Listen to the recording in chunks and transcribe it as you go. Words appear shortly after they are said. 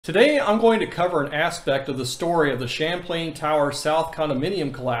Today I'm going to cover an aspect of the story of the Champlain Tower South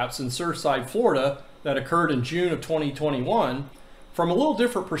condominium collapse in Surfside, Florida that occurred in June of 2021 from a little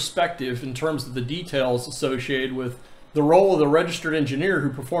different perspective in terms of the details associated with the role of the registered engineer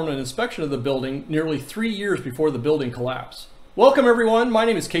who performed an inspection of the building nearly 3 years before the building collapsed. Welcome everyone, my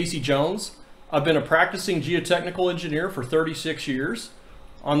name is Casey Jones. I've been a practicing geotechnical engineer for 36 years.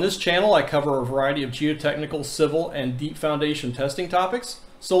 On this channel I cover a variety of geotechnical, civil, and deep foundation testing topics.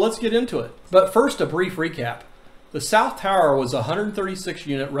 So let's get into it. But first, a brief recap. The South Tower was a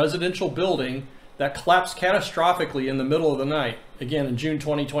 136-unit residential building that collapsed catastrophically in the middle of the night, again in June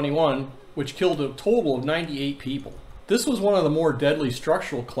 2021, which killed a total of 98 people. This was one of the more deadly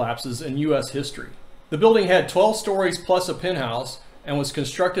structural collapses in U.S. history. The building had 12 stories plus a penthouse and was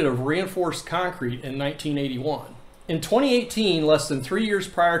constructed of reinforced concrete in 1981. In 2018, less than 3 years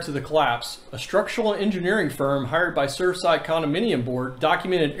prior to the collapse, a structural engineering firm hired by Surfside Condominium Board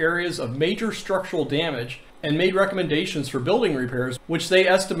documented areas of major structural damage and made recommendations for building repairs, which they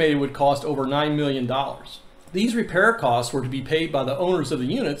estimated would cost over $9 million. These repair costs were to be paid by the owners of the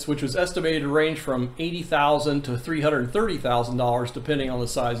units, which was estimated to range from $80,000 to $330,000 depending on the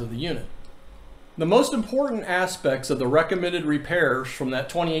size of the unit. The most important aspects of the recommended repairs from that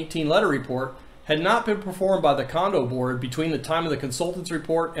 2018 letter report had not been performed by the condo board between the time of the consultant's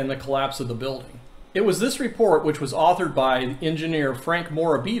report and the collapse of the building. It was this report, which was authored by engineer Frank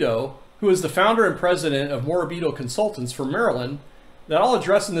Morabito, who is the founder and president of Morabito Consultants from Maryland, that I'll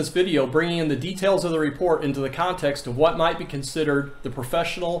address in this video, bringing in the details of the report into the context of what might be considered the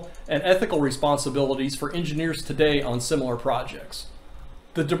professional and ethical responsibilities for engineers today on similar projects.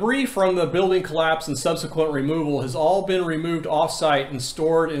 The debris from the building collapse and subsequent removal has all been removed off-site and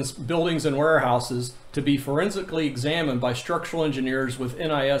stored in buildings and warehouses to be forensically examined by structural engineers with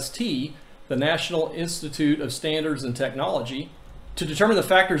NIST, the National Institute of Standards and Technology, to determine the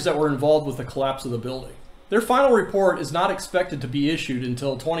factors that were involved with the collapse of the building. Their final report is not expected to be issued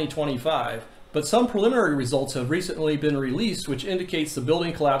until 2025, but some preliminary results have recently been released which indicates the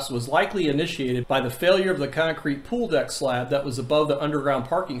building collapse was likely initiated by the failure of the concrete pool deck slab that was above the underground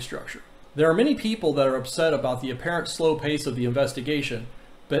parking structure. There are many people that are upset about the apparent slow pace of the investigation,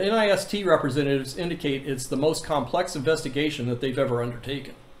 but NIST representatives indicate it's the most complex investigation that they've ever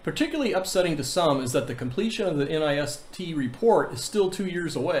undertaken. Particularly upsetting to some is that the completion of the NIST report is still 2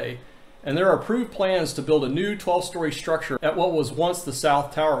 years away, and there are approved plans to build a new 12-story structure at what was once the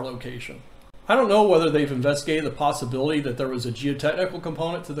South Tower location. I don't know whether they've investigated the possibility that there was a geotechnical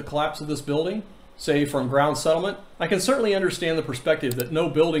component to the collapse of this building, say from ground settlement. I can certainly understand the perspective that no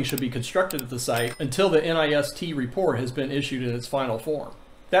building should be constructed at the site until the NIST report has been issued in its final form.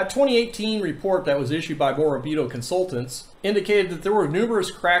 That 2018 report that was issued by Morabito Consultants indicated that there were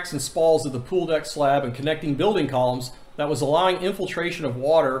numerous cracks and spalls of the pool deck slab and connecting building columns that was allowing infiltration of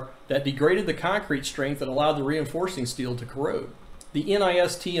water that degraded the concrete strength and allowed the reinforcing steel to corrode. The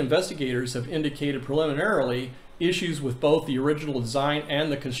NIST investigators have indicated preliminarily issues with both the original design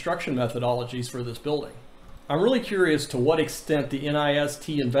and the construction methodologies for this building. I'm really curious to what extent the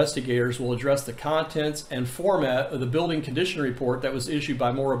NIST investigators will address the contents and format of the building condition report that was issued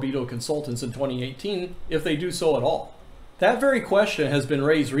by Morabito Consultants in 2018, if they do so at all. That very question has been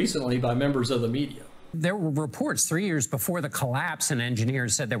raised recently by members of the media. There were reports 3 years before the collapse, and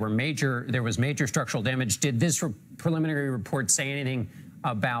engineers said there was major structural damage. Did this preliminary report say anything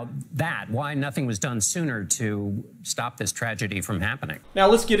about that? Why nothing was done sooner to stop this tragedy from happening? Now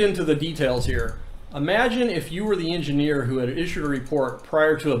let's get into the details here. Imagine if you were the engineer who had issued a report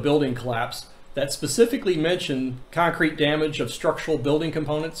prior to a building collapse that specifically mentioned concrete damage of structural building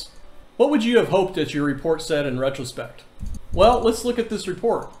components. What would you have hoped that your report said in retrospect? Well, let's look at this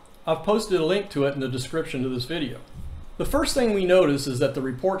report. I've posted a link to it in the description to this video. The first thing we notice is that the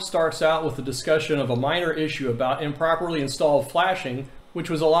report starts out with a discussion of a minor issue about improperly installed flashing, which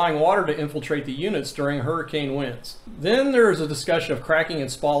was allowing water to infiltrate the units during hurricane winds. Then there is a discussion of cracking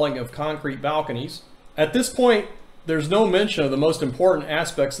and spalling of concrete balconies. At this point, there's no mention of the most important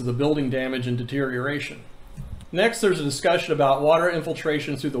aspects of the building damage and deterioration. Next, there's a discussion about water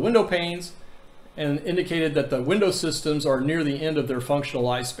infiltration through the window panes, and indicated that the window systems are near the end of their functional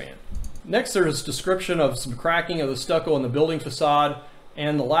lifespan. Next, there is description of some cracking of the stucco in the building facade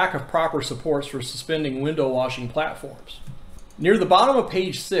and the lack of proper supports for suspending window washing platforms. Near the bottom of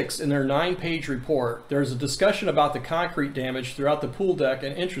page 6 in their 9-page report, there is a discussion about the concrete damage throughout the pool deck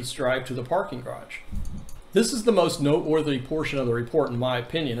and entrance drive to the parking garage. This is the most noteworthy portion of the report in my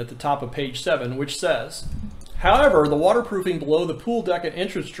opinion, at the top of page 7, which says, However, the waterproofing below the pool deck and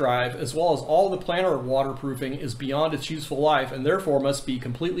entrance drive, as well as all the planter waterproofing, is beyond its useful life and therefore must be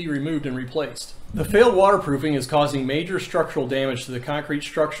completely removed and replaced. The failed waterproofing is causing major structural damage to the concrete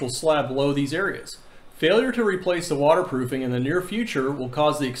structural slab below these areas. Failure to replace the waterproofing in the near future will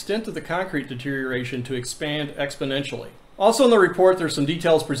cause the extent of the concrete deterioration to expand exponentially. Also in the report, there's some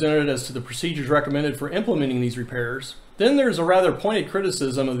details presented as to the procedures recommended for implementing these repairs. Then there's a rather pointed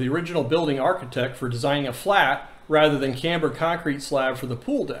criticism of the original building architect for designing a flat rather than cambered concrete slab for the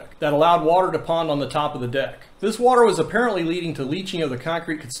pool deck that allowed water to pond on the top of the deck. This water was apparently leading to leaching of the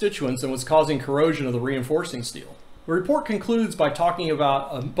concrete constituents and was causing corrosion of the reinforcing steel. The report concludes by talking about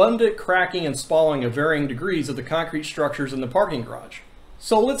abundant cracking and spalling of varying degrees of the concrete structures in the parking garage.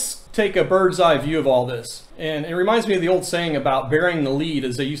 So let's take a bird's eye view of all this. And it reminds me of the old saying about burying the lead,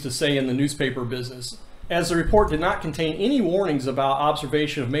 as they used to say in the newspaper business, as the report did not contain any warnings about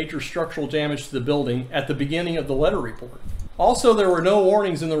observation of major structural damage to the building at the beginning of the letter report. Also, there were no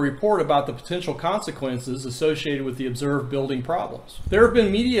warnings in the report about the potential consequences associated with the observed building problems. There have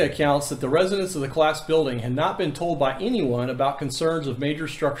been media accounts that the residents of the collapsed building had not been told by anyone about concerns of major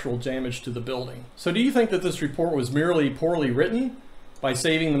structural damage to the building. So do you think that this report was merely poorly written by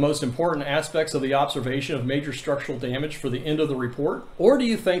saving the most important aspects of the observation of major structural damage for the end of the report? Or do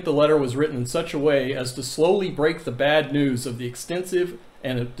you think the letter was written in such a way as to slowly break the bad news of the extensive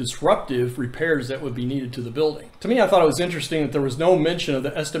and disruptive repairs that would be needed to the building? To me, I thought it was interesting that there was no mention of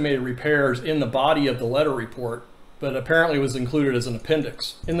the estimated repairs in the body of the letter report, but apparently was included as an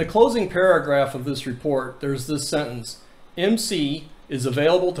appendix. In the closing paragraph of this report, there's this sentence: MC is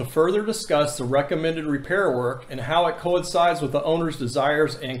available to further discuss the recommended repair work and how it coincides with the owner's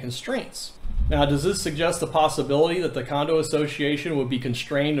desires and constraints. Now, does this suggest the possibility that the condo association would be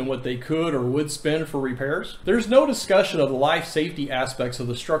constrained in what they could or would spend for repairs? There's no discussion of the life safety aspects of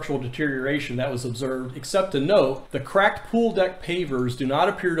the structural deterioration that was observed, except to note the cracked pool deck pavers do not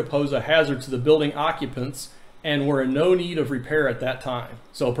appear to pose a hazard to the building occupants and were in no need of repair at that time.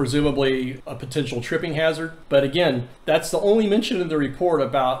 So presumably a potential tripping hazard. But again, that's the only mention in the report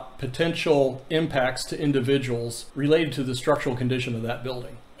about potential impacts to individuals related to the structural condition of that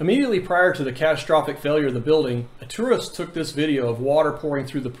building. Immediately prior to the catastrophic failure of the building, a tourist took this video of water pouring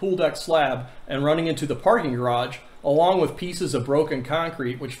through the pool deck slab and running into the parking garage, along with pieces of broken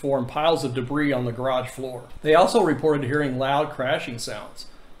concrete which formed piles of debris on the garage floor. They also reported hearing loud crashing sounds.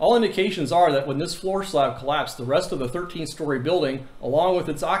 All indications are that when this floor slab collapsed, the rest of the 13-story building, along with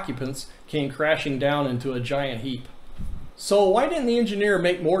its occupants, came crashing down into a giant heap. So why didn't the engineer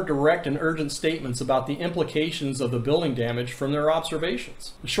make more direct and urgent statements about the implications of the building damage from their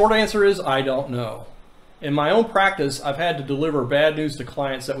observations? The short answer is, I don't know. In my own practice, I've had to deliver bad news to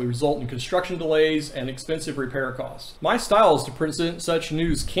clients that would result in construction delays and expensive repair costs. My style is to present such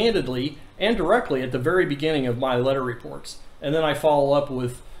news candidly and directly at the very beginning of my letter reports, and then I follow up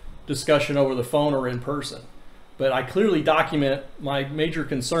with discussion over the phone or in person. But I clearly document my major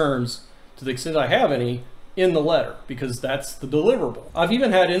concerns, to the extent I have any, in the letter, because that's the deliverable. I've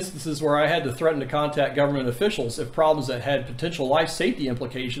even had instances where I had to threaten to contact government officials if problems that had potential life safety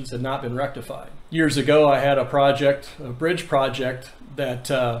implications had not been rectified. Years ago, I had a bridge project,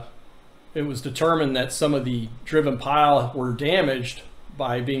 that it was determined that some of the driven pile were damaged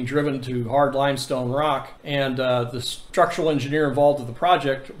by being driven to hard limestone rock, and the structural engineer involved with the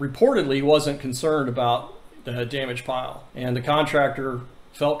project reportedly wasn't concerned about the damaged pile, and the contractor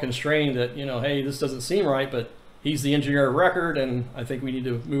felt constrained that, hey, this doesn't seem right, but he's the engineer of record and I think we need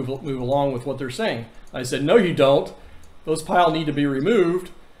to move along with what they're saying. I said, no, you don't. Those piles need to be removed,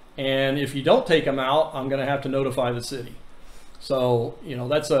 and if you don't take them out, I'm going to have to notify the city. So,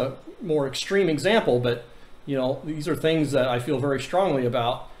 that's a more extreme example, but these are things that I feel very strongly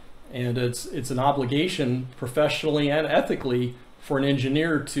about, and it's an obligation professionally and ethically for an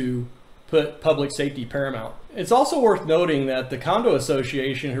engineer to put public safety paramount. It's also worth noting that the condo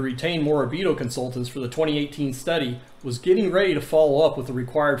association, who retained Morabito consultants for the 2018 study, was getting ready to follow up with the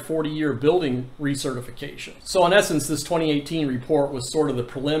required 40-year building recertification. So in essence, this 2018 report was sort of the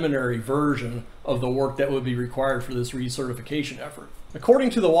preliminary version of the work that would be required for this recertification effort.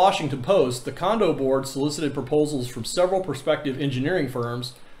 According to the Washington Post, the condo board solicited proposals from several prospective engineering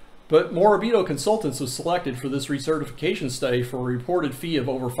firms, but Morabito Consultants was selected for this recertification study for a reported fee of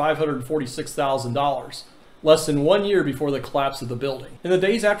over $546,000, less than 1 year before the collapse of the building. In the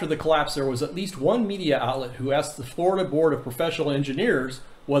days after the collapse, there was at least one media outlet who asked the Florida Board of Professional Engineers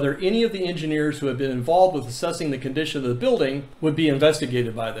whether any of the engineers who had been involved with assessing the condition of the building would be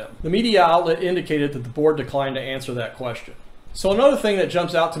investigated by them. The media outlet indicated that the board declined to answer that question. So another thing that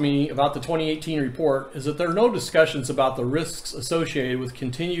jumps out to me about the 2018 report is that there are no discussions about the risks associated with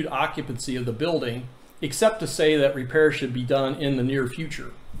continued occupancy of the building except to say that repairs should be done in the near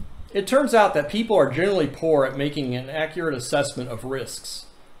future. It turns out that people are generally poor at making an accurate assessment of risks.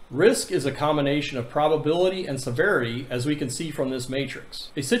 Risk is a combination of probability and severity, as we can see from this matrix.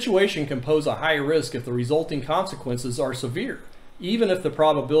 A situation can pose a high risk if the resulting consequences are severe, even if the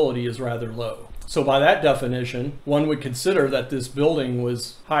probability is rather low. So by that definition, one would consider that this building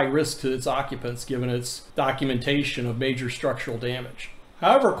was high risk to its occupants given its documentation of major structural damage.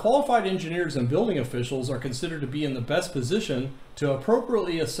 However, qualified engineers and building officials are considered to be in the best position to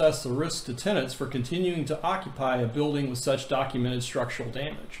appropriately assess the risk to tenants for continuing to occupy a building with such documented structural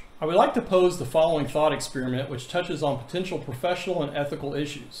damage. I would like to pose the following thought experiment which touches on potential professional and ethical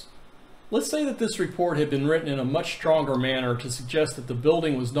issues. Let's say that this report had been written in a much stronger manner to suggest that the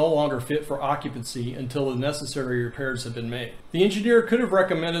building was no longer fit for occupancy until the necessary repairs had been made. The engineer could have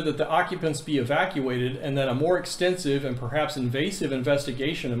recommended that the occupants be evacuated and that a more extensive and perhaps invasive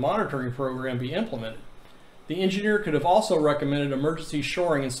investigation and monitoring program be implemented. The engineer could have also recommended emergency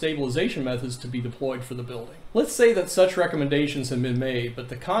shoring and stabilization methods to be deployed for the building. Let's say that such recommendations had been made, but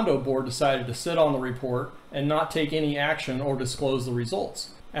the condo board decided to sit on the report and not take any action or disclose the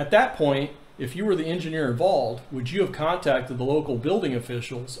results. At that point, if you were the engineer involved, would you have contacted the local building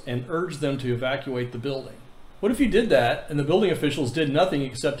officials and urged them to evacuate the building? What if you did that and the building officials did nothing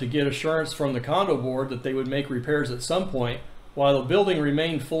except to get assurance from the condo board that they would make repairs at some point while the building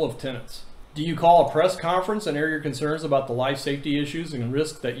remained full of tenants? Do you call a press conference and air your concerns about the life safety issues and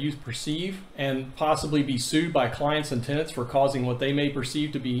risks that you perceive and possibly be sued by clients and tenants for causing what they may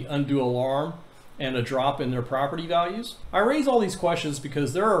perceive to be undue alarm and a drop in their property values? I raise all these questions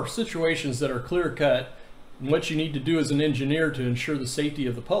because there are situations that are clear-cut in what you need to do as an engineer to ensure the safety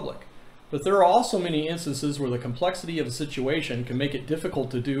of the public. But there are also many instances where the complexity of a situation can make it difficult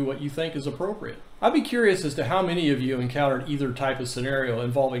to do what you think is appropriate. I'd be curious as to how many of you encountered either type of scenario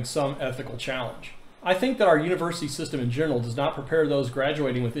involving some ethical challenge. I think that our university system in general does not prepare those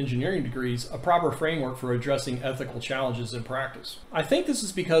graduating with engineering degrees a proper framework for addressing ethical challenges in practice. I think this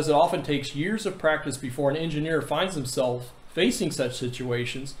is because it often takes years of practice before an engineer finds himself facing such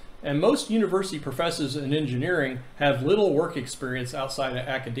situations, and most university professors in engineering have little work experience outside of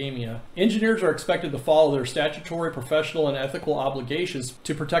academia. Engineers are expected to follow their statutory, professional, and ethical obligations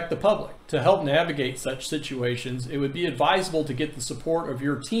to protect the public. To help navigate such situations, it would be advisable to get the support of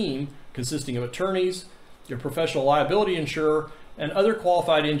your team consisting of attorneys, your professional liability insurer, and other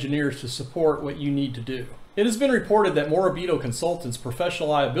qualified engineers to support what you need to do. It has been reported that Morabito Consultants' professional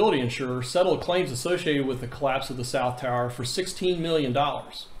liability insurer settled claims associated with the collapse of the South Tower for $16 million.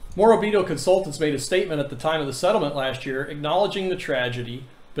 Morabito Consultants made a statement at the time of the settlement last year acknowledging the tragedy,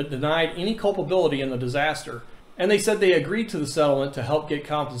 but denied any culpability in the disaster, and they said they agreed to the settlement to help get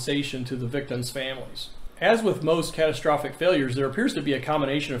compensation to the victims' families. As with most catastrophic failures, there appears to be a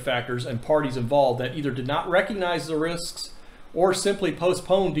combination of factors and parties involved that either did not recognize the risks or simply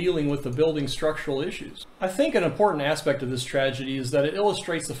postpone dealing with the building's structural issues. I think an important aspect of this tragedy is that it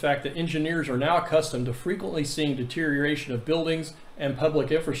illustrates the fact that engineers are now accustomed to frequently seeing deterioration of buildings and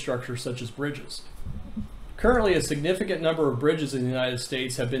public infrastructure such as bridges. Currently, a significant number of bridges in the United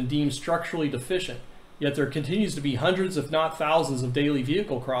States have been deemed structurally deficient, yet there continues to be hundreds if not thousands of daily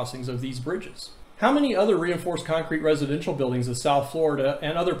vehicle crossings of these bridges. How many other reinforced concrete residential buildings in South Florida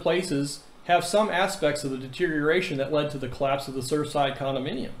and other places have some aspects of the deterioration that led to the collapse of the Surfside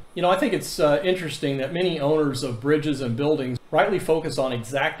condominium? You know, I think it's interesting that many owners of bridges and buildings rightly focus on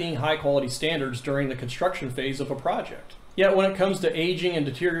exacting high quality standards during the construction phase of a project. Yet when it comes to aging and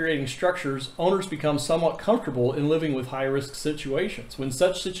deteriorating structures, owners become somewhat comfortable in living with high-risk situations, when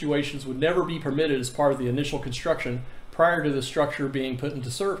such situations would never be permitted as part of the initial construction prior to the structure being put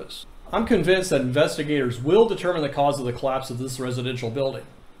into service. I'm convinced that investigators will determine the cause of the collapse of this residential building.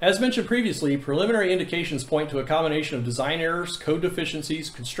 As mentioned previously, preliminary indications point to a combination of design errors, code deficiencies,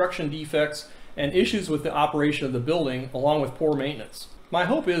 construction defects, and issues with the operation of the building, along with poor maintenance. My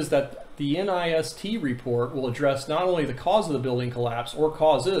hope is that the NIST report will address not only the cause of the building collapse or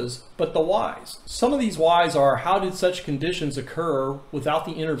causes, but the whys. Some of these whys are: how did such conditions occur without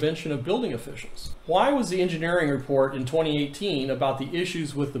the intervention of building officials? Why was the engineering report in 2018 about the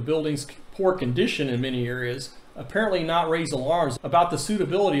issues with the building's poor condition in many areas apparently not raise alarms about the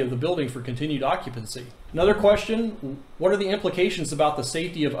suitability of the building for continued occupancy? Another question: what are the implications about the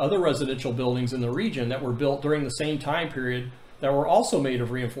safety of other residential buildings in the region that were built during the same time period that were also made of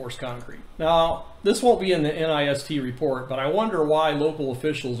reinforced concrete? Now, this won't be in the NIST report, but I wonder why local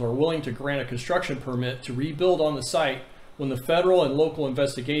officials are willing to grant a construction permit to rebuild on the site when the federal and local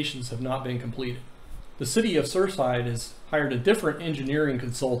investigations have not been completed. The city of Surfside has hired a different engineering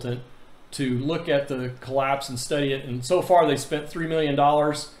consultant to look at the collapse and study it, and so far they spent $3 million,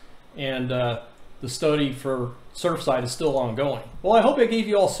 and the study for Surfside is still ongoing. Well, I hope I gave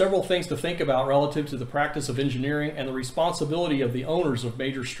you all several things to think about relative to the practice of engineering and the responsibility of the owners of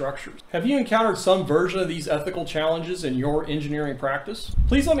major structures. Have you encountered some version of these ethical challenges in your engineering practice?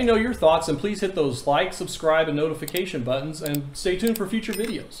 Please let me know your thoughts, and please hit those like, subscribe, and notification buttons, and stay tuned for future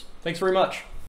videos. Thanks very much.